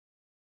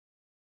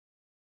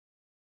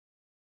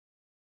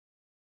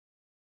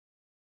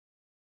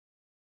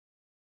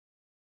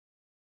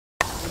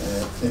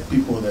the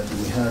people that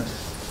we had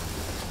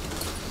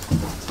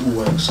who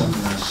were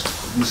examiners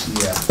this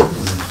year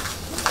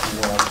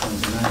were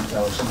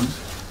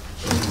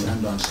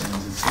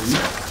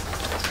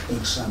 29,773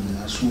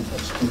 examiners who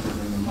participated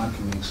in the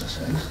marking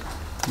exercise.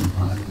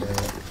 And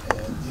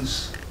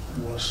this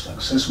was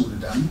successfully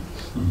done.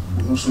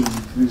 We also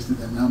increased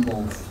the number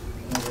of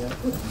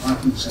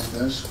marking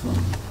centers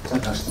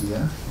last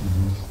year.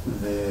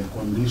 The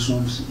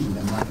conditions in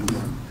the marking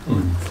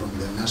from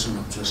the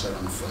National Treasury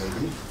on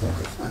Friday,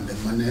 and the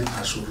money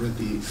has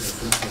already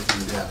reflected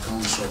in the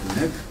accounts of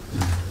NEC.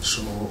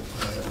 So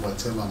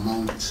whatever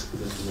amount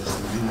that was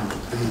remaining to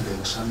pay the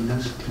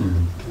examiners, we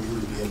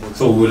will be able to.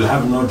 So we'll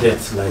have no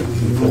debts like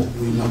before?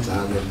 We will not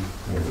have any.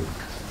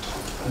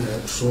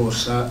 So,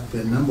 sir,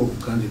 the number of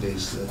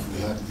candidates that we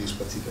had this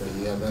particular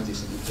year, that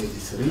is in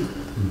 83,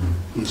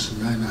 is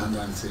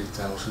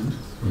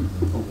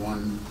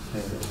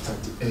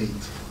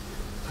 903,138.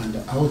 And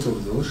out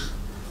of those,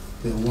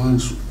 the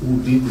ones who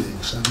did the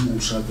exam, who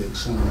sat the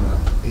exam, were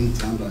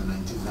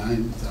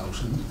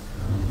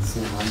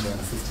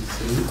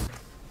 899,453,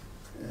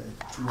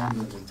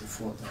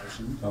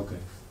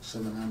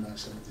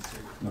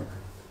 284,773.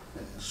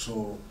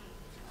 So,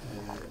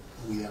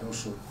 we have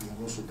also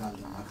done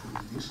the marking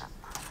of this.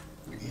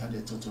 We had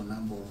a total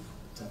number of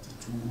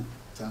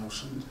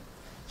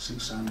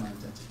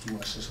 32,632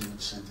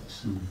 assessment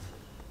centers.